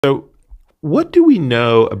So what do we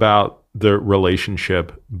know about the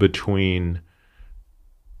relationship between,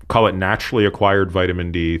 call it naturally acquired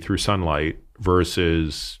vitamin D through sunlight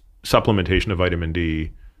versus supplementation of vitamin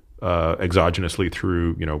D exogenously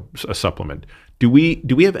through, a supplement? Do we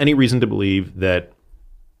have any reason to believe that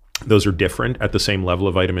those are different at the same level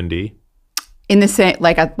of vitamin D? In the same,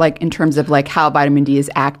 like in terms of like how vitamin D is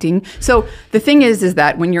acting. So the thing is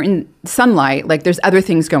that when you're in sunlight, like there's other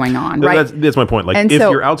things going on, right? That's my point. Like if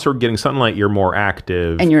you're outside getting sunlight, you're more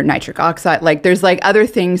active. And you're nitric oxide. Like there's like other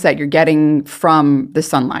things that you're getting from the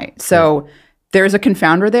sunlight. So there's a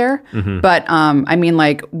confounder there. But I mean,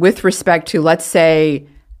 like with respect to, let's say,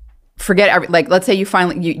 let's say you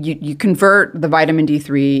finally, you convert the vitamin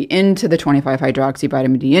D3 into the 25-hydroxy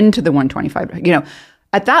vitamin D into the 125,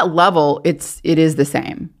 at that level, it is the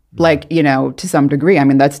same, like, to some degree. I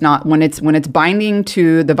mean, that's not when it's binding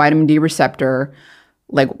to the vitamin D receptor,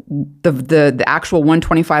 like the actual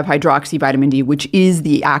 125 hydroxy vitamin D, which is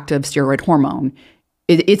the active steroid hormone,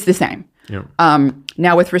 it's the same. Yeah.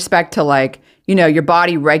 Now, with respect to like, your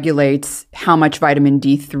body regulates how much vitamin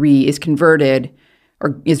D3 is converted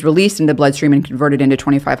or is released into the bloodstream and converted into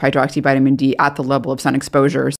 25 hydroxy vitamin D at the level of sun exposure.